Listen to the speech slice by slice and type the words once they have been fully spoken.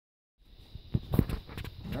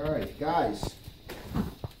Alright, guys.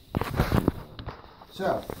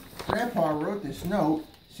 So, Grandpa wrote this note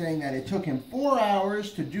saying that it took him 4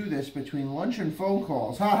 hours to do this between lunch and phone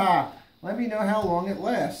calls. Haha. Let me know how long it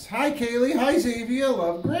lasts. Hi, Kaylee. Hi, Xavier.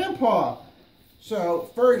 Love, Grandpa.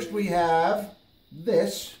 So, first we have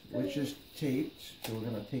this, which is taped. So we're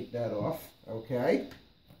going to take that off. Okay.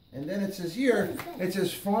 And then it says here, it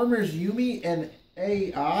says Farmers Yumi and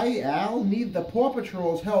Al need the Paw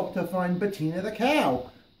Patrol's help to find Bettina the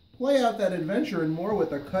cow. Play out that adventure and more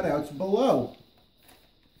with the cutouts below.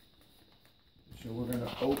 So we're going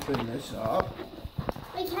to open this up.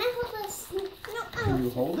 Wait, can I hold this? No, Can you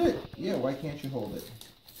hold it? Yeah, why can't you hold it?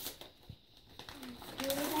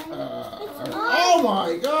 Oh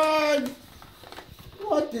my God!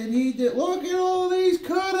 What did he do? Look at all these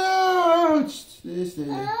cutouts! This is...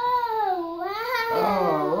 Oh, wow.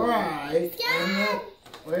 Alright.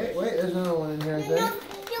 Wait, there's another one in here, I think.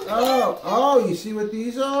 Oh, you see what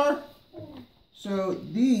these are? So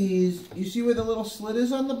these, you see where the little slit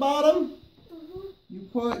is on the bottom? You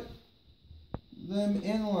put them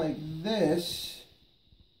in like this,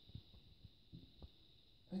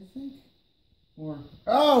 I think. Or,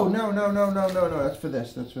 oh, no, that's for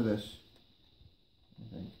this, I think.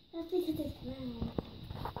 That's because it's round.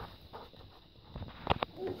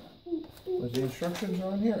 Was the instructions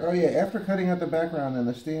on here? Oh yeah, after cutting out the background and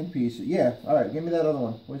the stand piece. Yeah, alright, give me that other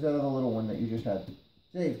one. Where's that other little one that you just had?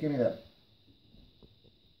 Dave, give me that.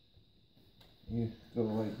 You go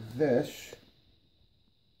like this.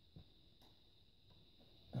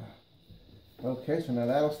 Okay, so now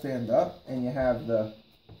that'll stand up, and you have the...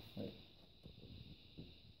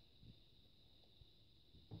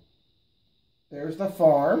 There's the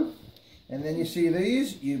farm, and then you see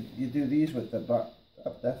these, you do these with the butt.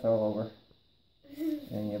 Oh, that fell over.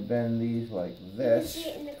 And you bend these like this. You see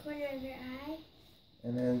it in the corner of your eye?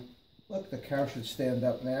 And then, look, the cow should stand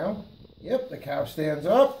up now. Yep, the cow stands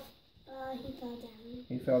up. He fell down.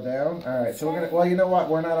 He fell down? Alright, so we're going to, well, you know what?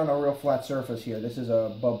 We're not on a real flat surface here. This is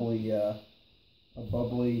a bubbly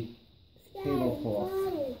tablecloth.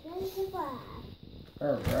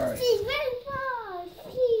 Alright. She's very fast.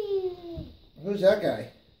 Who's that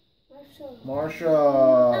guy? Marshall.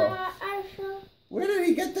 Marshall. Marshall. Where did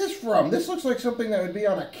he get this from? This looks like something that would be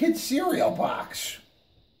on a kid's cereal box.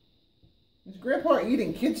 Is Grandpa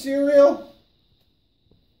eating kid cereal?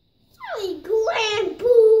 Silly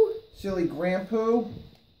Grandpoo. Silly Grandpoo?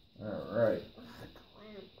 Alright.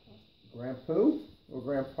 Grandpoo or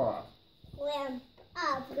Grandpa? Grandpa.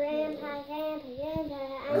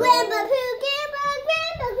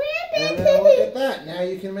 And then look at that. Now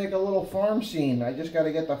you can make a little farm scene. I just got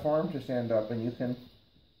to get the farm to stand up and you can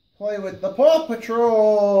play with the Paw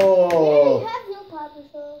Patrol. We have no Paw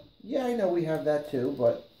Patrol. Yeah, I know we have that too,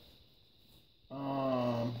 but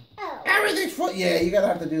everything's full. Yeah, you gotta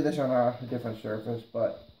have to do this on a different surface,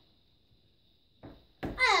 but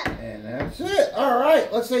and that's it. All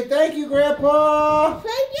right, let's say thank you, Grandpa.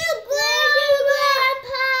 Thank you, Grandpa.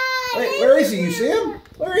 Wait, where is he? You see him?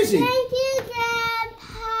 Where is he? Thank you, Grandpa.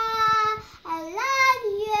 I love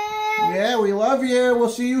you. Yeah, we love you. We'll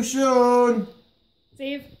see you soon.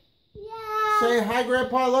 Steve? Yeah. Say hi,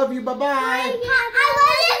 Grandpa. Love you. Bye-bye. Bye, Grandpa.